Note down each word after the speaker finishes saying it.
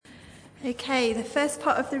Okay, the first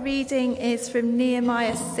part of the reading is from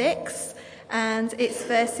Nehemiah 6, and it's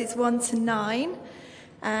verses 1 to 9,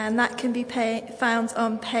 and that can be found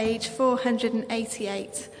on page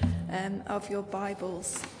 488 of your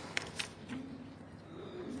Bibles.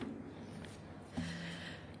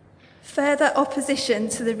 Further opposition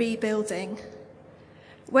to the rebuilding.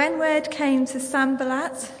 When word came to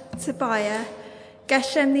Sanballat, Tobiah,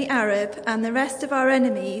 Geshem the Arab, and the rest of our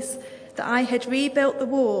enemies that I had rebuilt the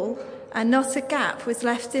wall, and not a gap was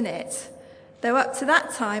left in it, though up to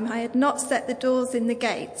that time I had not set the doors in the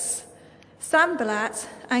gates, Sanballat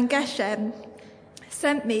and Geshem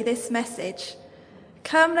sent me this message: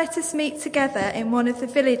 "Come, let us meet together in one of the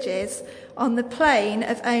villages on the plain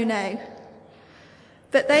of Ono."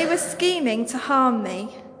 But they were scheming to harm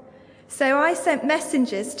me. So I sent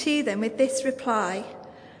messengers to them with this reply: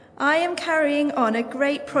 "I am carrying on a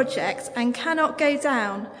great project and cannot go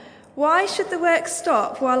down. Why should the work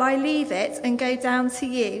stop while I leave it and go down to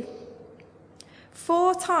you?"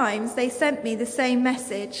 4 times they sent me the same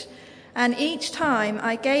message, and each time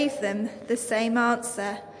I gave them the same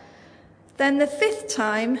answer. Then the 5th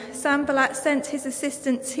time, Sanballat sent his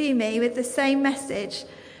assistant to me with the same message,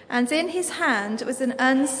 and in his hand was an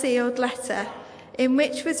unsealed letter, in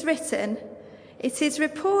which was written, "It is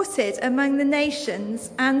reported among the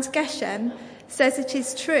nations, and Geshem says it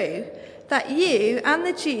is true, that you and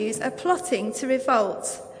the Jews are plotting to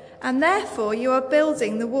revolt, and therefore you are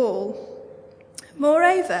building the wall.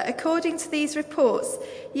 Moreover, according to these reports,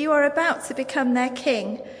 you are about to become their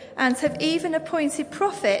king, and have even appointed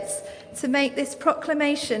prophets to make this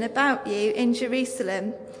proclamation about you in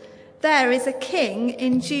Jerusalem: there is a king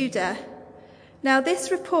in Judah. Now this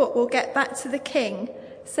report will get back to the king,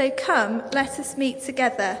 so come, let us meet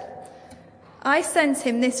together." I sent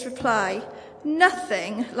him this reply: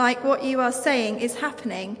 "Nothing like what you are saying is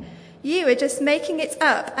happening. You are just making it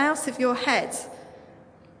up out of your head."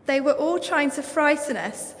 They were all trying to frighten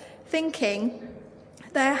us, thinking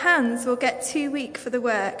their hands will get too weak for the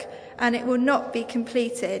work and it will not be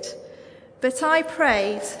completed. But I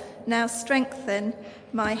prayed, "Now strengthen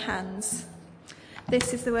my hands."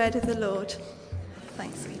 This is the word of the Lord.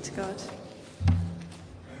 Thanks be to God.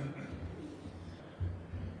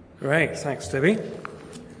 Great, thanks, Debbie.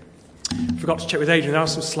 Forgot to check with Adrian. There are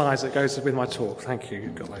some slides that goes with my talk. Thank you.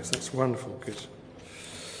 You've got those. That's wonderful. Good.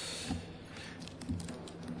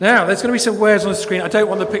 Now, there's going to be some words on the screen. I don't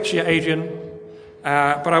want the picture yet, Adrian,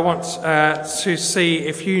 but I want to see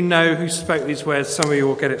if you know who spoke these words. Some of you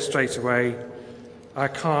will get it straight away. I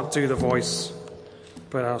can't do the voice,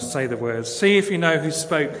 but I'll say the words. See if you know who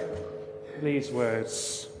spoke these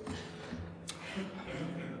words.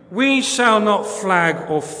 "We shall not flag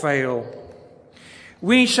or fail.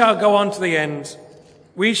 We shall go on to the end.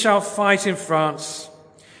 We shall fight in France.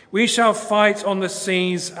 We shall fight on the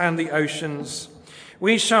seas and the oceans.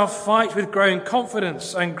 We shall fight with growing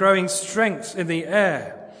confidence and growing strength in the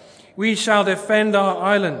air. We shall defend our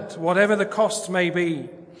island, whatever the cost may be.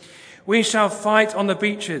 We shall fight on the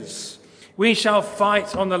beaches. We shall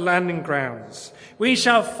fight on the landing grounds. We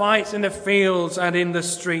shall fight in the fields and in the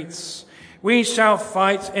streets. We shall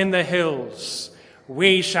fight in the hills.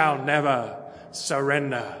 We shall never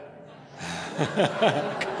surrender."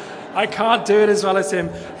 I can't do it as well as him.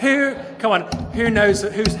 Who knows,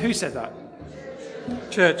 who said that?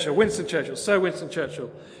 Churchill, Winston Churchill, Sir Winston Churchill,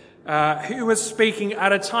 who was speaking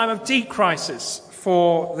at a time of deep crisis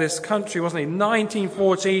for this country, wasn't he?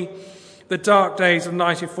 1940, the dark days of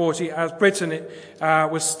 1940, as Britain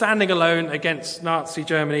was standing alone against Nazi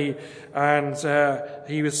Germany, and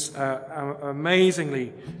he was an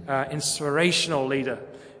amazingly inspirational leader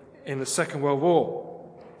in the Second World War.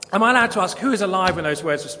 Am I allowed to ask who is alive when those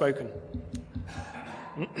words were spoken?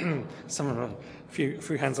 Someone, a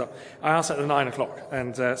few hands up. I asked at 9 o'clock,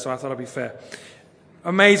 and so I thought I'd be fair.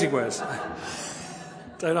 Amazing words.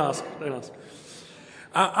 Don't ask.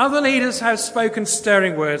 Other leaders have spoken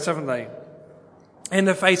stirring words, haven't they? In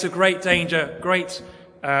the face of great danger, great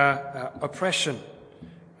oppression.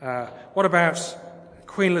 What about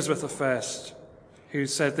Queen Elizabeth I, who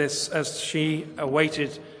said this as she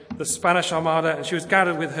awaited the Spanish Armada and she was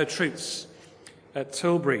gathered with her troops at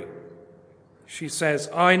Tilbury? She says,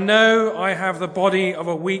 "I know I have the body of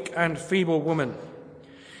a weak and feeble woman,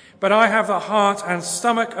 but I have the heart and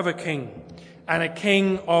stomach of a king, and a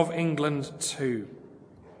king of England too."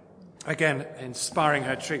 Again, inspiring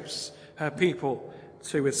her troops, her people,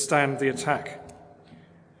 to withstand the attack.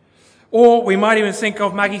 Or we might even think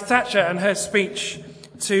of Maggie Thatcher and her speech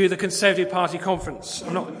to the Conservative Party conference.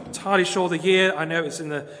 I'm not entirely sure the year. I know it's in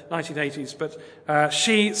the 1980s, but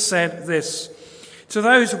she said this: To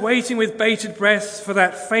those waiting with bated breath for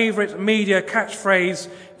that favourite media catchphrase,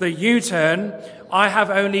 the U-turn, I have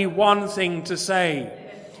only one thing to say.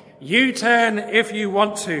 U-turn if you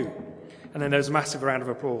want to. And then there's a massive round of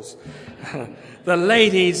applause. The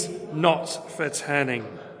ladies not for turning.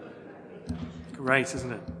 Great,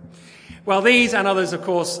 isn't it? Well, these and others, of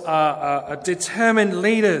course, are determined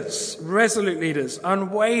leaders, resolute leaders,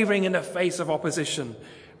 unwavering in the face of opposition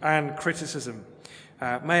and criticism.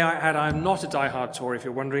 May I add, I'm not a diehard Tory, if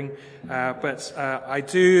you're wondering, but I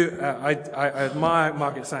admire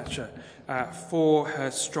Margaret Thatcher for her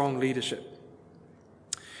strong leadership.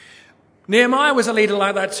 Nehemiah was a leader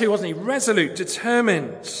like that too, wasn't he? Resolute,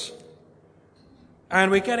 determined. And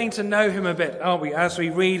we're getting to know him a bit, aren't we, as we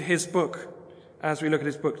read his book, as we look at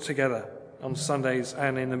his book together on Sundays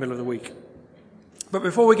and in the middle of the week. But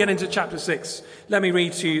before we get into chapter 6, let me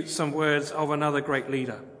read to you some words of another great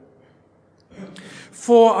leader.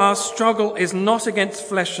 For our struggle is not against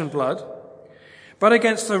flesh and blood, but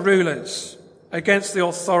against the rulers, against the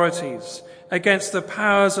authorities, against the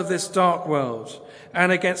powers of this dark world,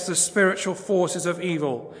 and against the spiritual forces of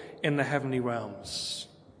evil in the heavenly realms.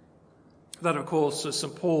 That, of course, is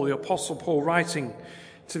St. Paul, the Apostle Paul, writing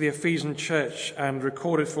to the Ephesian church and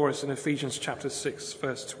recorded for us in Ephesians chapter 6,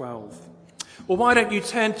 verse 12. Well, why don't you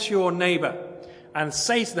turn to your neighbour and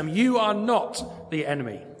say to them, you are not the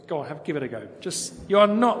enemy. Go on, give it a go. You are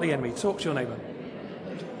not the enemy. Talk to your neighbour.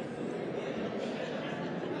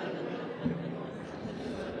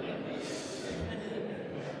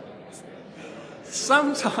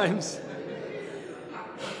 Sometimes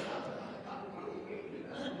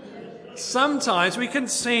we can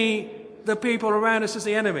see the people around us as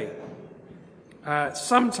the enemy.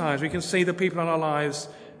 Sometimes we can see the people in our lives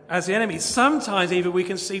as the enemy. Sometimes even we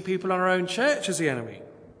can see people in our own church as the enemy.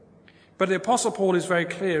 But the Apostle Paul is very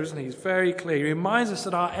clear, isn't he? He's very clear. He reminds us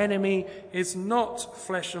that our enemy is not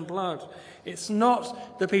flesh and blood. It's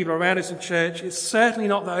not the people around us in church. It's certainly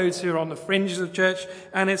not those who are on the fringes of church.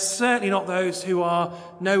 And it's certainly not those who are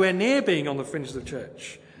nowhere near being on the fringes of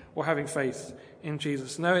church or having faith in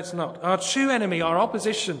Jesus. No, it's not. Our true enemy, our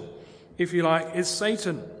opposition, if you like, is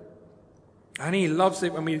Satan. And he loves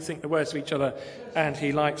it when we think the worst of each other, and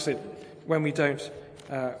he likes it when we don't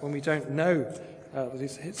know that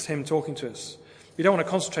it's him talking to us. We don't want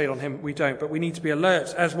to concentrate on him, we don't, but we need to be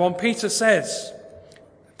alert. As 1 Peter says,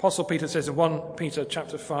 Apostle Peter says in 1 Peter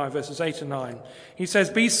chapter 5, verses 8 and 9, he says,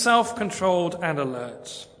 be self-controlled and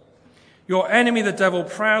alert. Your enemy, the devil,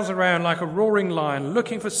 prowls around like a roaring lion,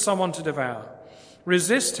 looking for someone to devour.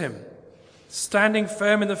 Resist him, standing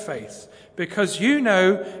firm in the faith, because you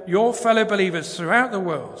know your fellow believers throughout the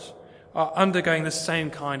world are undergoing the same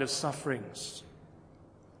kind of sufferings.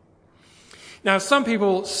 Now, some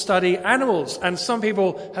people study animals, and some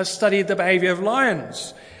people have studied the behavior of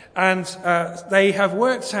lions, and they have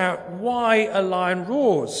worked out why a lion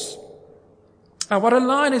roars. And what a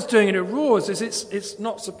lion is doing when it roars is it's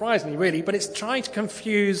not surprisingly really, but it's trying to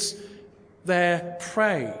confuse their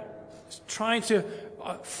prey. It's trying to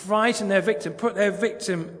frighten their victim, put their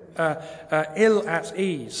victim ill at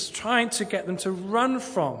ease, trying to get them to run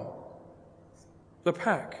from the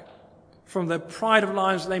pack, from the pride of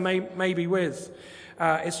lions they may be with.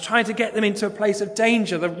 It's trying to get them into a place of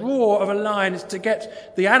danger. The roar of a lion is to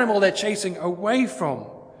get the animal they're chasing away from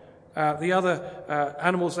the other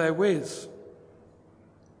animals they're with.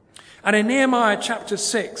 And in Nehemiah chapter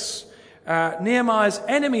 6, Nehemiah's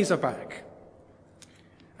enemies are back.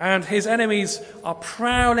 And his enemies are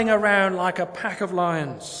prowling around like a pack of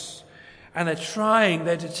lions. And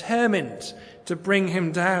they're determined to bring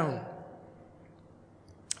him down.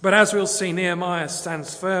 But as we'll see, Nehemiah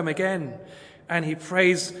stands firm again, and he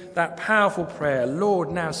prays that powerful prayer, Lord,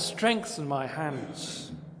 now strengthen my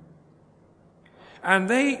hands. And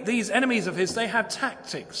these enemies of his, they have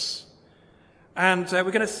tactics. And we're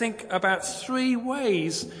going to think about three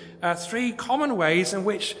common ways in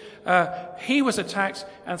which he was attacked,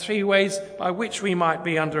 and three ways by which we might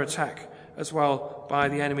be under attack as well by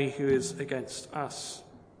the enemy who is against us.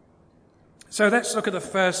 So let's look at the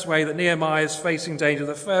first way that Nehemiah is facing danger,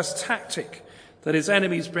 the first tactic that his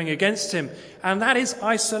enemies bring against him, and that is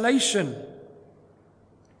isolation.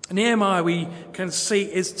 Nehemiah, we can see,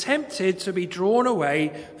 is tempted to be drawn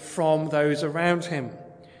away from those around him,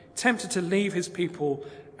 tempted to leave his people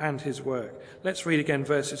and his work. Let's read again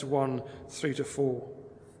verses 1 through to 4.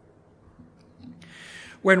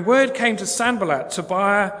 When word came to Sanballat,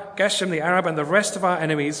 Tobiah, Geshem the Arab, and the rest of our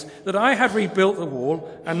enemies that I had rebuilt the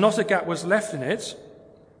wall and not a gap was left in it,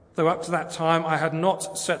 though up to that time I had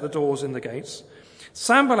not set the doors in the gates,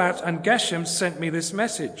 Sanballat and Geshem sent me this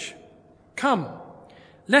message. Come,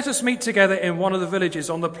 let us meet together in one of the villages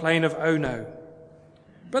on the plain of Ono.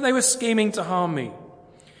 but they were scheming to harm me.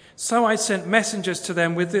 So I sent messengers to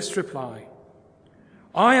them with this reply: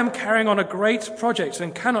 I am carrying on a great project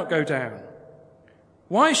and cannot go down.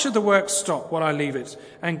 Why should the work stop while I leave it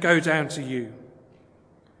and go down to you?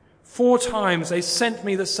 4 times they sent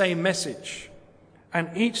me the same message, and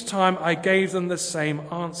each time I gave them the same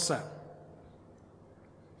answer.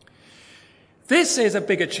 This is a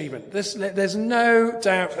big achievement. There's no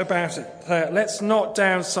doubt about it. Let's not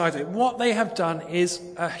downside it. What they have done is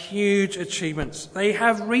a huge achievement. They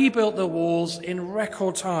have rebuilt the walls in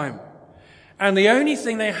record time. And the only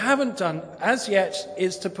thing they haven't done as yet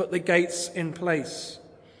is to put the gates in place.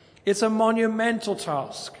 It's a monumental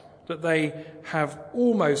task that they have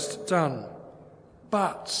almost done.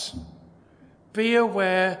 But be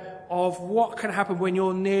aware of what can happen when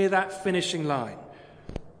you're near that finishing line.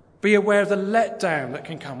 Be aware of the letdown that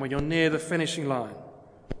can come when you're near the finishing line.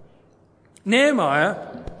 Nehemiah,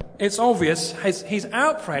 it's obvious, he's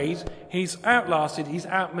outprayed, he's outlasted, he's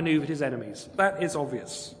outmaneuvered his enemies. That is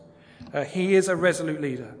obvious. He is a resolute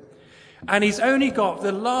leader. And he's only got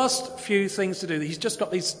the last few things to do. He's just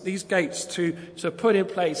got these gates to put in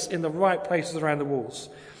place in the right places around the walls.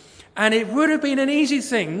 And it would have been an easy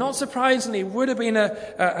thing, not surprisingly, it would have been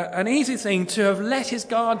an easy thing to have let his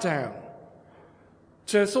guard down.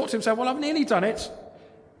 To have thought to himself, well, I've nearly done it.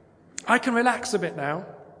 I can relax a bit now.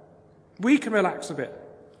 We can relax a bit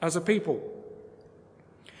as a people.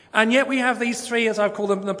 And yet we have these 3, as I've called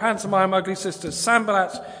them, the pantomime ugly sisters,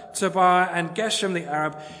 Sanballat, Tobiah, and Geshem the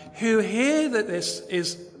Arab, who hear that this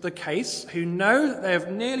is the case, who know that they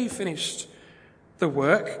have nearly finished the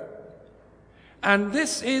work, and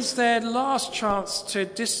this is their last chance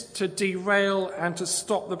to derail and to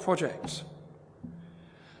stop the project.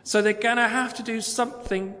 So they're going to have to do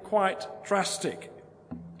something quite drastic.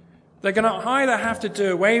 They're going to either have to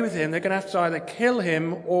do away with him, they're going to have to either kill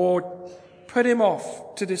him or put him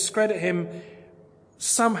off to discredit him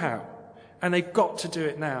somehow. And they've got to do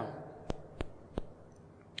it now.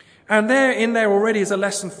 And there already is a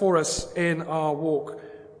lesson for us in our walk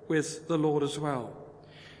with the Lord as well.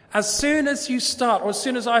 As soon as you start, or as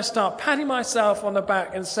soon as I start patting myself on the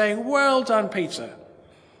back and saying, well done, Peter,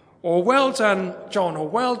 or well done, John, or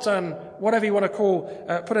well done, whatever you want to call,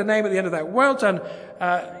 put a name at the end of that. Well done,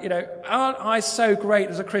 aren't I so great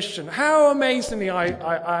as a Christian? How amazingly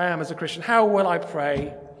I am as a Christian. How well I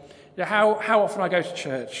pray. How often I go to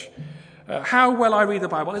church. How well I read the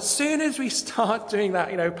Bible. As soon as we start doing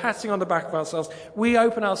that, patting on the back of ourselves, we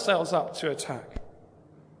open ourselves up to attack.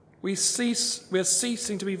 We're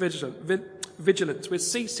ceasing to be vigilant. We're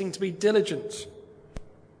ceasing to be diligent.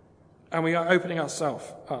 And we are opening ourselves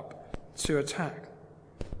up to attack.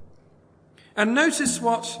 And notice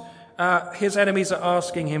what his enemies are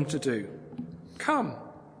asking him to do. Come,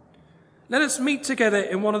 let us meet together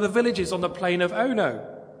in one of the villages on the plain of Ono.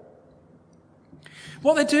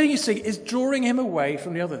 What they're doing, you see, is drawing him away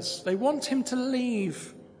from the others. They want him to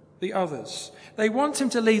leave the others. They want him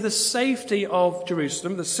to leave the safety of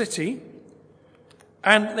Jerusalem, the city,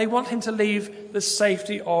 and they want him to leave the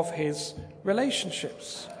safety of his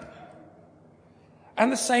relationships.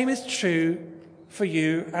 And the same is true for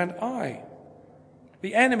you and I.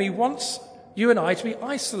 The enemy wants you and I to be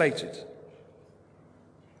isolated.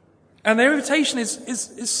 And their invitation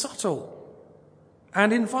is subtle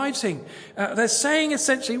and inviting. They're saying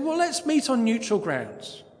essentially, well, let's meet on neutral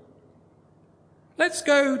grounds. Let's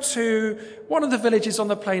go to one of the villages on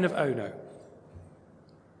the plain of Ono.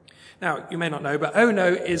 Now, you may not know, but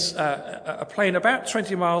Ono is a plain about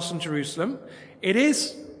 20 miles from Jerusalem. It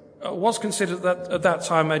was considered at that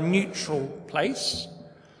time a neutral place,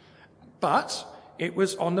 but it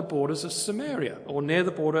was on the borders of Samaria, or near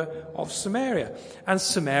the border of Samaria. And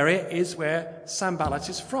Samaria is where Sanballat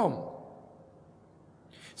is from.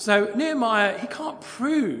 So Nehemiah, he can't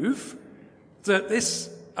prove that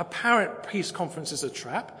this apparent peace conference is a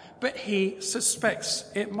trap, but he suspects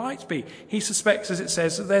it might be. He suspects, as it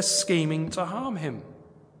says, that they're scheming to harm him.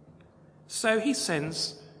 So he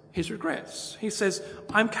sends his regrets. He says,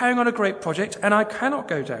 I'm carrying on a great project and I cannot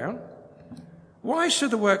go down. Why should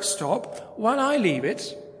the work stop while I leave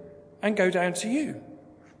it and go down to you?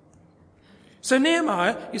 So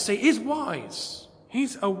Nehemiah, you see, is wise.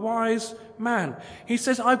 He's a wise man. He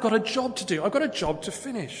says, I've got a job to do. I've got a job to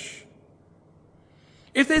finish.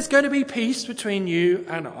 If there's going to be peace between you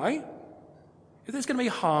and I, if there's going to be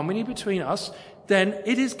harmony between us, then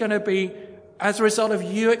it is going to be as a result of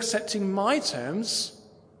you accepting my terms,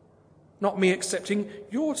 not me accepting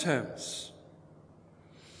your terms.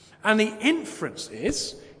 And the inference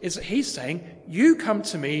is that he's saying, you come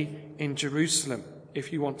to me in Jerusalem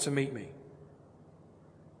if you want to meet me.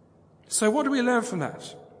 So what do we learn from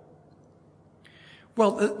that?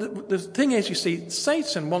 Well, the thing is, you see,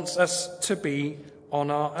 Satan wants us to be on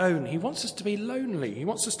our own. He wants us to be lonely. He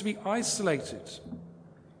wants us to be isolated.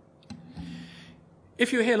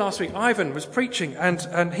 If you were here last week, Ivan was preaching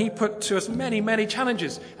and he put to us many, many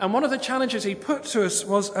challenges. And one of the challenges he put to us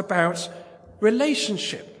was about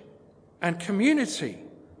relationship and community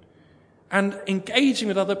and engaging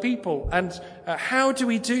with other people. And how do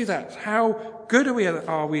we do that? How good are we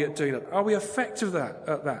at doing that? Are we effective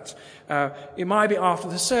at that? It might be after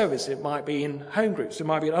the service. It might be in home groups. It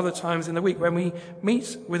might be at other times in the week when we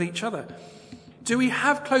meet with each other. Do we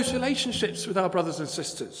have close relationships with our brothers and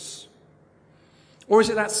sisters? Or is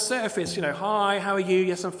it that surface, hi, how are you?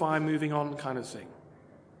 Yes, I'm fine, moving on kind of thing?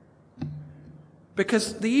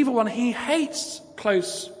 Because the evil one, he hates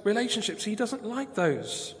close relationships. He doesn't like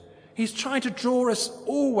those. He's trying to draw us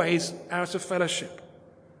always out of fellowship.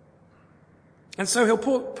 And so he'll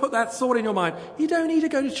put that thought in your mind. You don't need to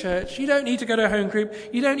go to church. You don't need to go to a home group.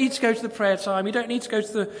 You don't need to go to the prayer time. You don't need to go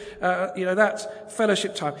to the, that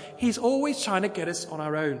fellowship time. He's always trying to get us on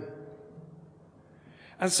our own.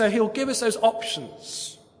 And so he'll give us those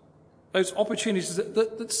options, those opportunities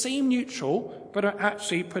that seem neutral, but are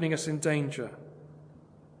actually putting us in danger.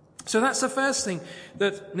 So that's the first thing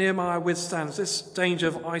that Nehemiah withstands, this danger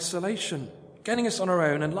of isolation, getting us on our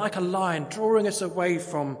own and like a lion, drawing us away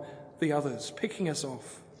from the others, picking us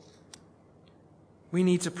off. We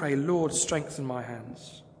need to pray, Lord, strengthen my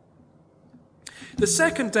hands. The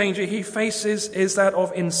second danger he faces is that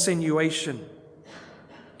of insinuation.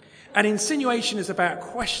 And insinuation is about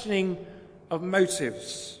questioning of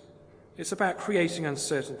motives. It's about creating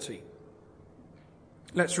uncertainty.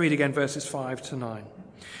 Let's read again verses 5 to 9.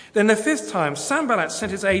 Then the fifth time, Sanballat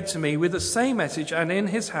sent his aide to me with the same message, and in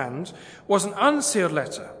his hand was an unsealed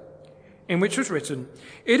letter, in which was written,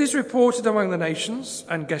 "It is reported among the nations,"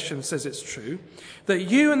 and Geshem says it's true, "that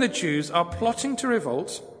you and the Jews are plotting to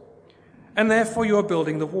revolt, and therefore you are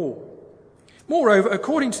building the wall. Moreover,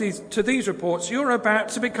 according to these reports, you are about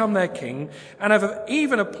to become their king, and have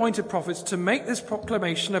even appointed prophets to make this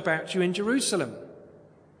proclamation about you in Jerusalem.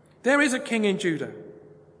 There is a king in Judah.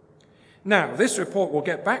 Now, this report will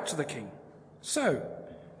get back to the king. So,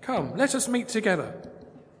 come, let us meet together."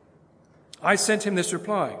 I sent him this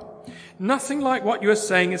reply: "Nothing like what you are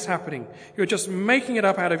saying is happening. You're just making it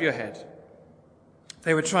up out of your head."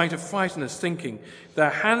 They were trying to frighten us, thinking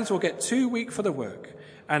their hands will get too weak for the work,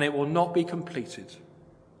 and it will not be completed.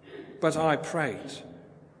 But I prayed,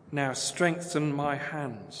 "Now strengthen my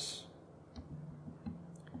hands."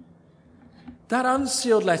 That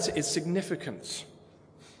unsealed letter is significant.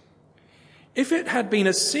 If it had been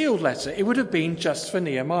a sealed letter, it would have been just for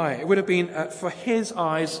Nehemiah. It would have been for his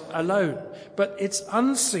eyes alone. But it's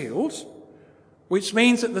unsealed, which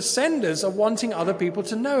means that the senders are wanting other people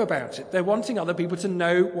to know about it. They're wanting other people to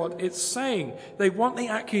know what it's saying. They want the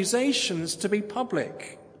accusations to be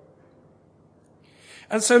public.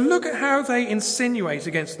 And so look at how they insinuate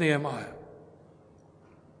against Nehemiah.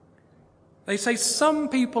 They say, some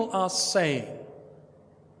people are saying.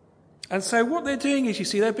 And so what they're doing is, you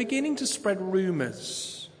see, they're beginning to spread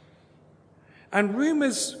rumours. And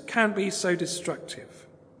rumours can be so destructive.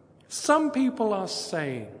 Some people are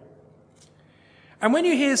saying. And when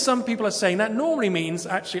you hear some people are saying, that normally means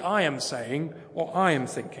actually I am saying or I am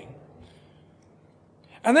thinking.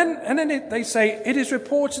 And then they say, it is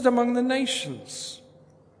reported among the nations.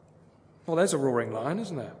 Well, there's a roaring lion,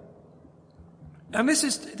 isn't there? And this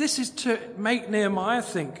is to make Nehemiah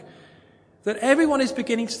think that everyone is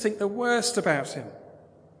beginning to think the worst about him.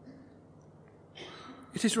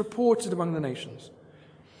 It is reported among the nations.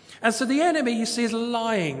 And so the enemy, you see, is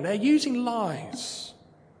lying. They're using lies.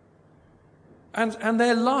 And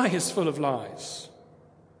their lie is full of lies.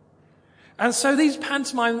 And so these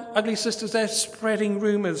pantomime ugly sisters, they're spreading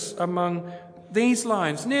rumours among these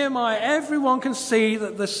lines. Nehemiah, everyone can see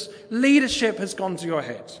that this leadership has gone to your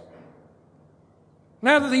head.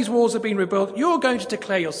 Now that these walls have been rebuilt, you're going to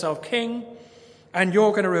declare yourself king, and you're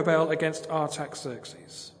going to rebel against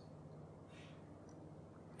Artaxerxes.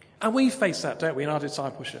 And we face that, don't we, in our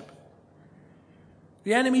discipleship?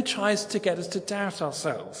 The enemy tries to get us to doubt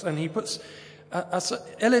ourselves, and he puts us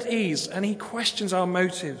ill at ease, and he questions our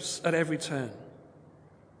motives at every turn.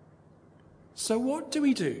 So what do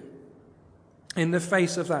we do in the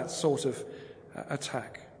face of that sort of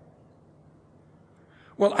attack?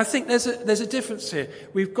 Well, I think there's a difference here.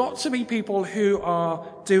 We've got to be people who are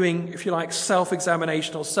doing, if you like,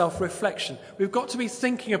 self-examination or self-reflection. We've got to be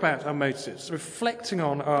thinking about our motives, reflecting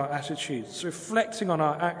on our attitudes, reflecting on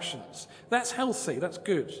our actions. That's healthy, that's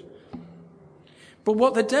good. But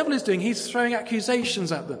what the devil is doing, he's throwing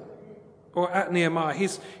accusations at them. or at Nehemiah.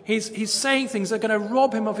 He's saying things that are going to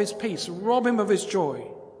rob him of his peace, rob him of his joy.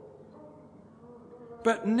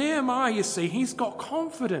 But Nehemiah, you see, he's got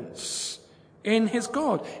confidence in his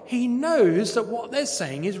God. He knows that what they're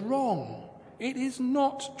saying is wrong. It is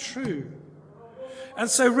not true. And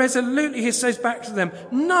so resolutely he says back to them,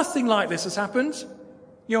 nothing like this has happened.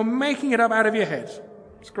 You're making it up out of your head.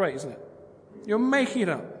 It's great, isn't it? You're making it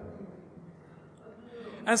up.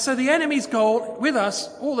 And so the enemy's goal with us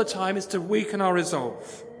all the time is to weaken our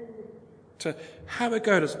resolve, to have a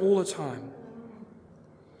go at us all the time.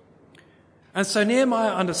 And so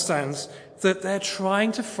Nehemiah understands that they're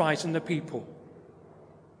trying to frighten the people.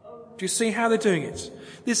 Do you see how they're doing it?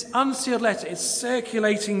 This unsealed letter is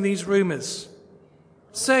circulating these rumours.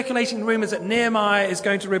 Circulating rumours that Nehemiah is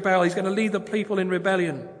going to rebel. He's going to lead the people in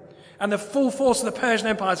rebellion. And the full force of the Persian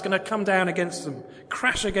Empire is going to come down against them,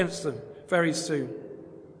 crash against them very soon.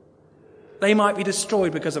 They might be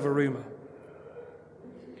destroyed because of a rumour.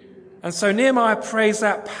 And so Nehemiah prays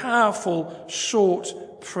that powerful, short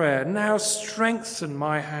prayer. Now strengthen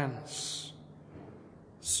my hands.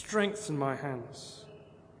 Strengthen my hands.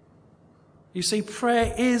 You see,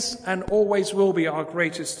 prayer is and always will be our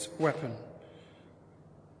greatest weapon.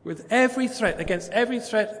 With every threat, against every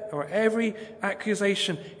threat or every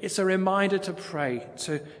accusation, it's a reminder to pray,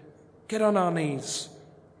 to get on our knees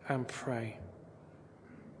and pray.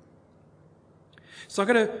 So I'm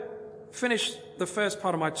going to finish the first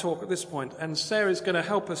part of my talk at this point, and Sarah's going to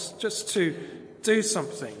help us just to do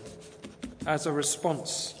something as a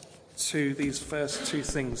response to these first two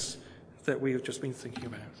things that we have just been thinking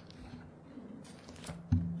about.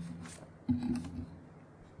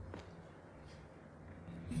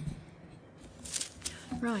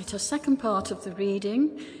 Right, our second part of the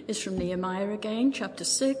reading is from Nehemiah again, chapter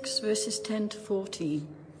 6, verses 10 to 14.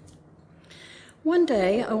 One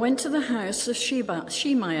day I went to the house of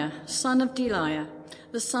Shemaiah, son of Deliah,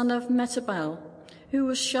 the son of Metabel, who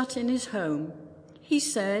was shut in his home. He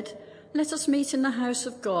said, "Let us meet in the house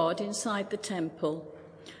of God inside the temple,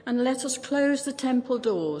 and let us close the temple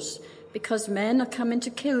doors, because men are coming to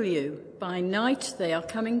kill you. By night they are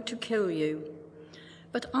coming to kill you."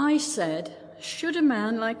 But I said, "Should a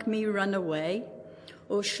man like me run away?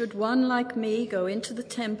 Or should one like me go into the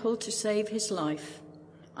temple to save his life?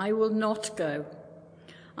 I will not go."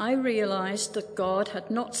 I realized that God had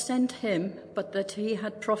not sent him, but that he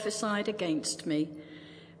had prophesied against me,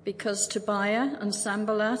 because Tobiah and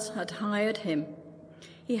Sanballat had hired him.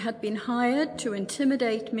 He had been hired to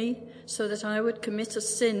intimidate me so that I would commit a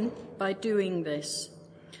sin by doing this,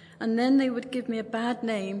 and then they would give me a bad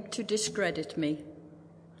name to discredit me.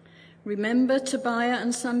 Remember Tobiah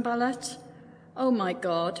and Sanballat? Oh my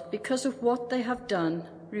God, because of what they have done,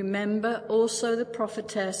 remember also the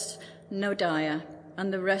prophetess Noadiah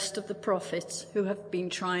and the rest of the prophets who have been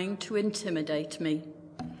trying to intimidate me.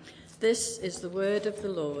 This is the word of the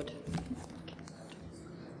Lord.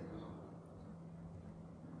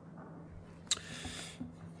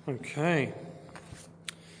 Okay.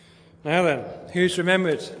 Now then, who's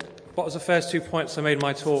remembered? What was the first 2 points I made in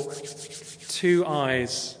my talk? 2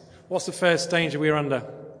 eyes. What's the first danger we are under?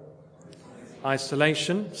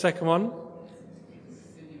 Isolation. Second one?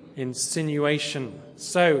 Insinuation.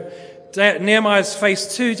 So, Nehemiah's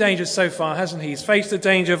faced 2 dangers so far, hasn't he? He's faced the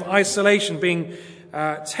danger of isolation, being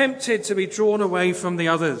tempted to be drawn away from the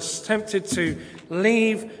others, tempted to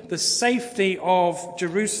leave the safety of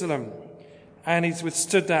Jerusalem. And he's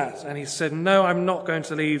withstood that, and he said, "No, I'm not going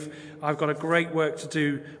to leave. I've got a great work to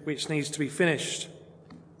do which needs to be finished."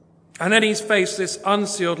 And then he's faced this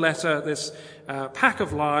unsealed letter, this pack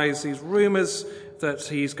of lies, these rumours that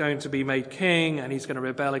he's going to be made king and he's going to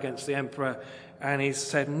rebel against the emperor. And he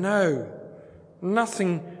said, "No,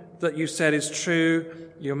 nothing that you said is true.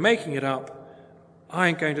 You're making it up.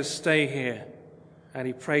 I'm going to stay here." And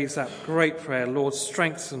he prays that great prayer, "Lord,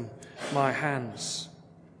 strengthen my hands."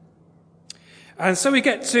 And so we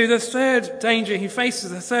get to the third danger he faces,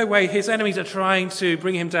 the third way his enemies are trying to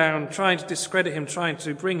bring him down, trying to discredit him, trying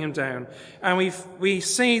to bring him down. And we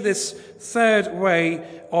see this third way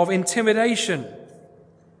of intimidation.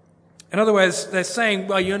 In other words, they're saying,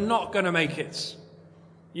 well, you're not going to make it.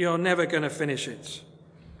 You're never going to finish it.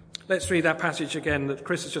 Let's read that passage again that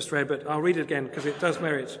Chris has just read, but I'll read it again because it does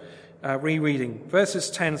merit rereading. Verses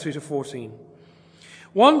 10 through to 14.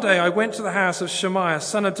 One day I went to the house of Shemaiah,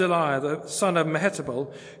 son of Deliah, the son of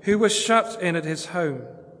Mehetabel, who was shut in at his home.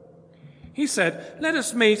 He said, "Let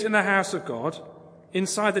us meet in the house of God,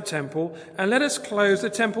 inside the temple, and let us close the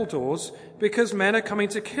temple doors, because men are coming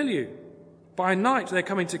to kill you. By night they're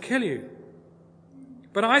coming to kill you."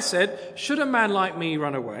 But I said, "Should a man like me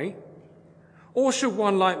run away? Or should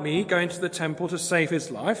one like me go into the temple to save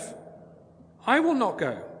his life?" I will not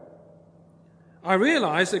go. I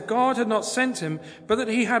realized that God had not sent him, but that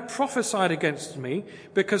he had prophesied against me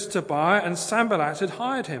because Tobiah and Sanballat had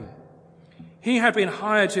hired him. He had been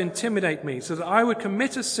hired to intimidate me so that I would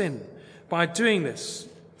commit a sin by doing this,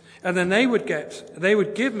 and then they would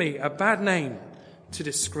give me a bad name to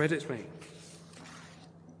discredit me.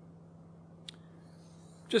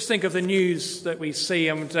 Just think of the news that we see,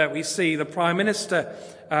 and we see the Prime Minister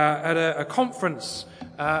at a conference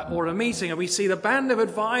or a meeting, and we see the band of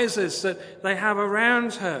advisors that they have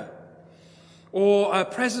around her, or a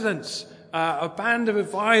president, a band of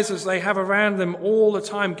advisors they have around them all the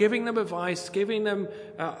time, giving them advice, giving them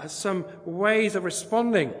some ways of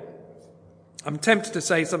responding. I'm tempted to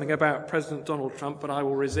say something about President Donald Trump, but I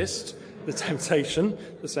will resist the temptation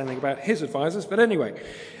to say something about his advisors. But anyway,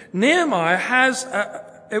 Nehemiah has,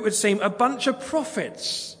 it would seem, a bunch of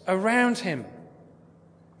prophets around him.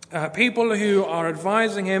 People who are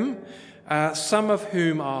advising him, some of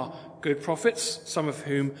whom are good prophets, some of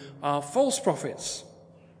whom are false prophets.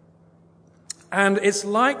 And it's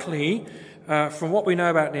likely, from what we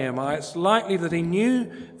know about Nehemiah, it's likely that he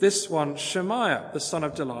knew this one, Shemaiah, the son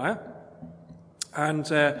of Delaiah. And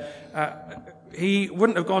he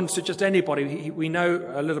wouldn't have gone to just anybody. We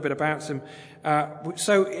know a little bit about him.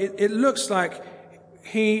 So it looks like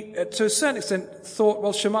he, to a certain extent, thought,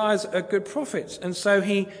 well, Shemaiah's a good prophet. And so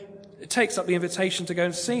he takes up the invitation to go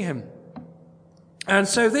and see him. And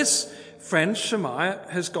so this friend, Shemaiah,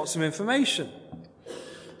 has got some information.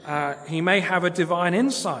 He may have a divine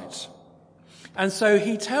insight. And so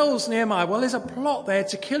he tells Nehemiah, well, there's a plot there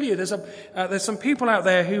to kill you. There's some people out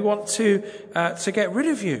there who want to get rid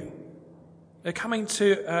of you. They're coming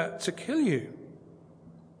to kill you.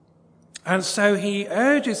 And so he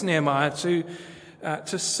urges Nehemiah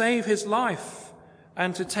to save his life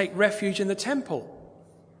and to take refuge in the temple.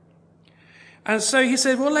 And so he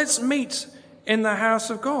said, well, let's meet in the house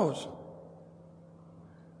of God.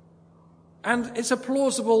 And it's a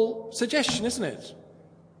plausible suggestion, isn't it?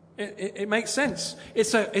 It makes sense.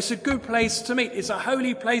 It's a good place to meet. It's a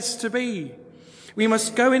holy place to be. We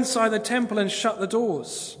must go inside the temple and shut the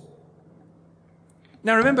doors.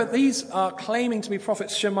 Now remember, these are claiming to be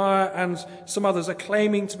prophets. Shemaiah and some others are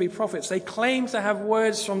claiming to be prophets. They claim to have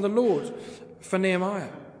words from the Lord for Nehemiah.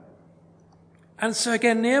 And so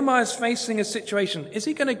again, Nehemiah's facing a situation. Is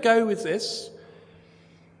he going to go with this?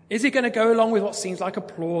 Is he going to go along with what seems like a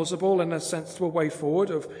plausible and a sensible way forward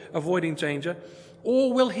of avoiding danger?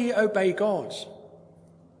 Or will he obey God?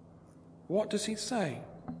 What does he say?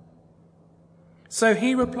 So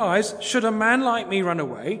he replies, should a man like me run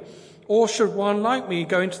away, or should one like me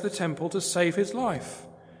go into the temple to save his life?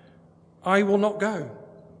 I will not go.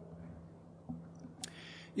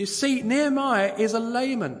 You see, Nehemiah is a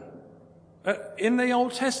layman. In the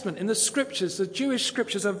Old Testament, in the scriptures, the Jewish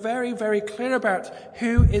scriptures are very, very clear about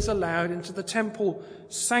who is allowed into the temple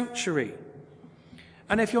sanctuary.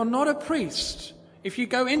 And if you're not a priest, if you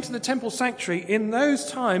go into the temple sanctuary in those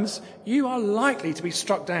times, you are likely to be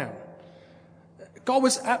struck down. God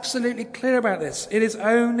was absolutely clear about this. It is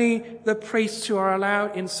only the priests who are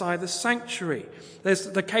allowed inside the sanctuary.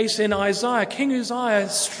 There's the case in Isaiah. King Uzziah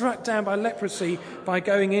is struck down by leprosy by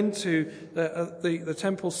going into the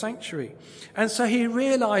temple sanctuary. And so he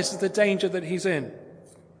realizes the danger that he's in.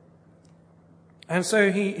 And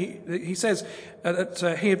so he says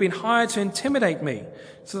that he had been hired to intimidate me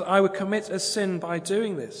so that I would commit a sin by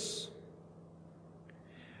doing this.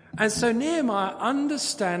 And so Nehemiah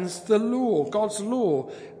understands the law, God's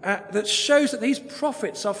law, that shows that these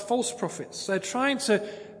prophets are false prophets. They're trying to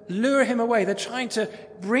lure him away. They're trying to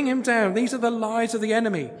bring him down. These are the lies of the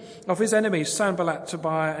enemy, of his enemies, Sanballat,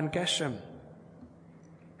 Tobiah, and Geshem.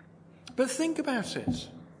 But think about it.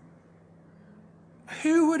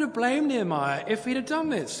 Who would have blamed Nehemiah if he'd have done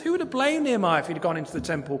this? Who would have blamed Nehemiah if he'd have gone into the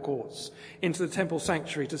temple courts, into the temple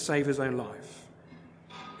sanctuary to save his own life?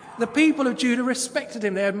 The people of Judah respected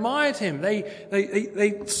him. They admired him.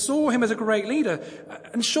 They saw him as a great leader.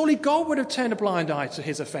 And surely God would have turned a blind eye to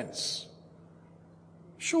his offense.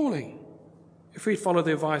 Surely, if we'd followed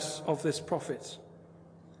the advice of this prophet.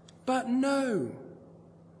 But no,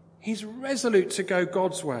 he's resolute to go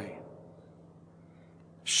God's way.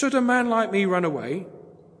 Should a man like me run away?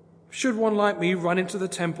 Should one like me run into the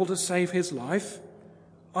temple to save his life?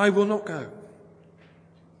 I will not go.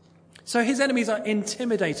 So his enemies are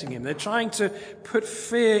intimidating him. They're trying to put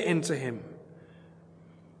fear into him.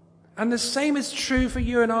 And the same is true for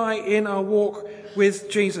you and I in our walk with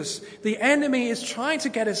Jesus. The enemy is trying to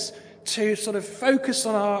get us to sort of focus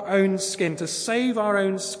on our own skin, to save our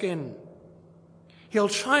own skin. He'll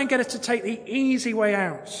try and get us to take the easy way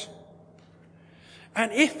out.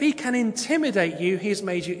 And if he can intimidate you, he's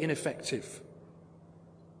made you ineffective.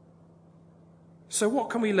 So what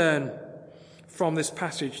can we learn from this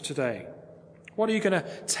passage today? What are you going to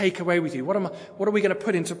take away with you? What are we going to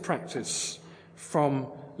put into practice from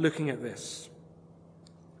looking at this?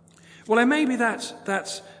 Well, there may be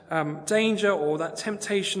that danger or that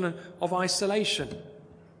temptation of isolation.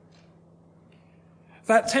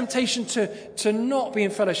 That temptation to not be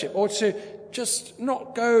in fellowship, or to just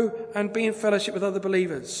not go and be in fellowship with other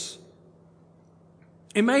believers.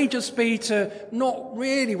 It may just be to not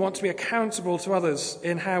really want to be accountable to others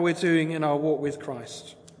in how we're doing in our walk with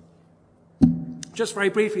Christ. Just very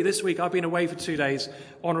briefly, this week I've been away for 2 days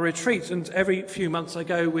on a retreat, and every few months I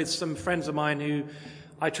go with some friends of mine who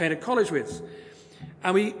I train at college with.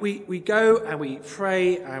 And we go and we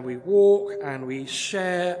pray and we walk and we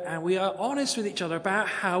share and we are honest with each other about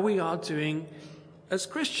how we are doing as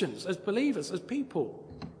Christians, as believers, as people,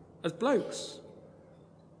 as blokes.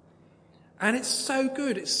 And it's so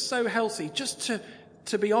good, it's so healthy just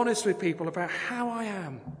to be honest with people about how I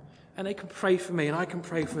am. And they can pray for me and I can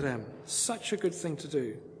pray for them. Such a good thing to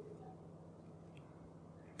do.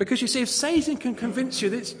 Because you see, if Satan can convince you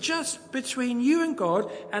that it's just between you and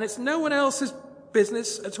God and it's no one else's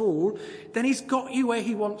business at all, then he's got you where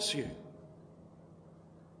he wants you.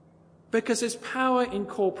 Because there's power in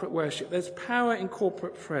corporate worship. There's power in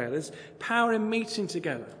corporate prayer. There's power in meeting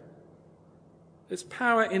together. There's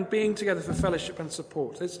power in being together for fellowship and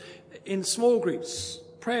support. There's in small groups,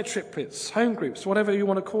 prayer triplets, home groups, whatever you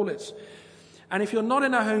want to call it. And if you're not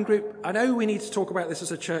in a home group, I know we need to talk about this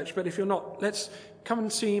as a church, but if you're not, let's come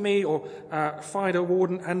and see me or find a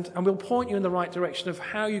warden and we'll point you in the right direction of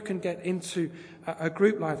how you can get into a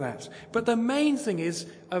group like that. But the main thing is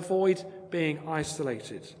avoid being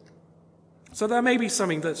isolated. So there may be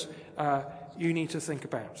something that you need to think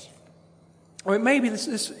about. Or it may be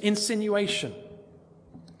this insinuation.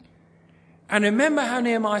 And remember how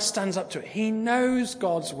Nehemiah stands up to it. He knows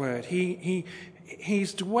God's word.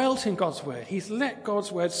 He's dwelt in God's word. He's let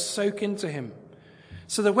God's word soak into him.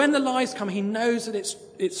 So that when the lies come, he knows that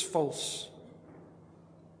it's false.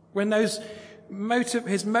 When his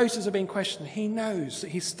motives are being questioned, he knows that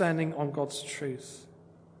he's standing on God's truth.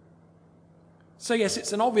 So yes,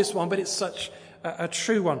 it's an obvious one, but it's such a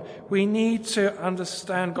true one. We need to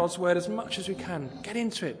understand God's word as much as we can. Get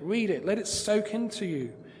into it, read it, let it soak into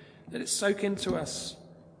you. Let it soak into us.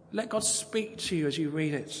 Let God speak to you as you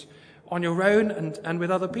read it, on your own and with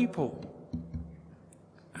other people.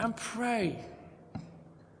 And pray.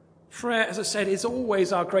 Prayer, as I said, is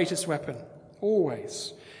always our greatest weapon.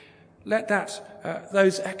 Always. Let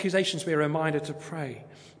those accusations be a reminder to pray.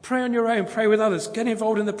 Pray on your own, pray with others. Get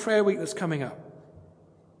involved in the prayer week that's coming up.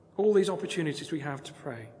 All these opportunities we have to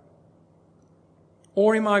pray.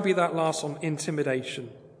 Or it might be that last one, intimidation.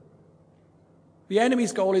 The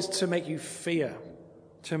enemy's goal is to make you fear,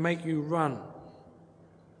 to make you run.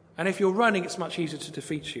 And if you're running, it's much easier to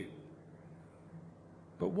defeat you.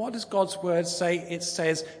 But what does God's word say? It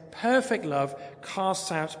says, perfect love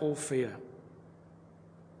casts out all fear.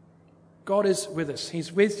 God is with us.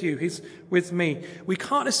 He's with you. He's with me. We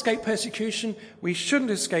can't escape persecution. We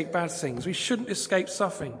shouldn't escape bad things. We shouldn't escape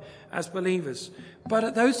suffering as believers. But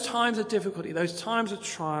at those times of difficulty, those times of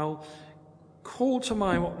trial, call to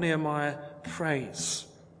mind what Nehemiah prays.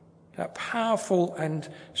 That powerful and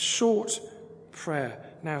short prayer.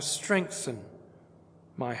 Now strengthen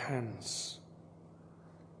my hands.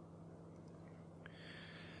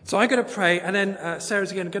 So I'm going to pray, and then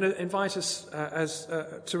Sarah's again going to invite us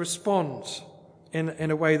to respond in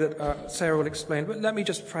a way that Sarah will explain. But let me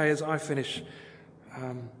just pray as I finish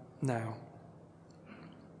now.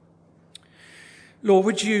 Lord,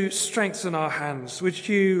 would you strengthen our hands? Would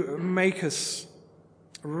you make us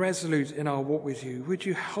resolute in our walk with you? Would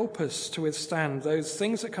you help us to withstand those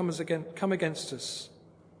things that come against us?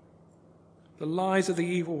 The lies of the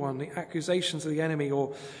evil one, the accusations of the enemy,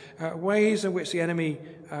 or ways in which the enemy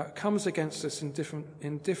comes against us in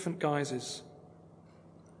different guises.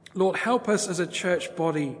 Lord, help us as a church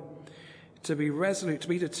body to be resolute, to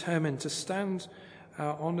be determined, to stand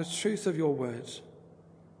on the truth of your words.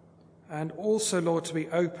 And also, Lord, to be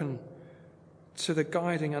open to the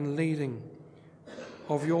guiding and leading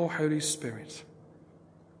of your Holy Spirit.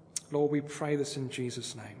 Lord, we pray this in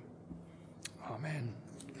Jesus' name. Amen.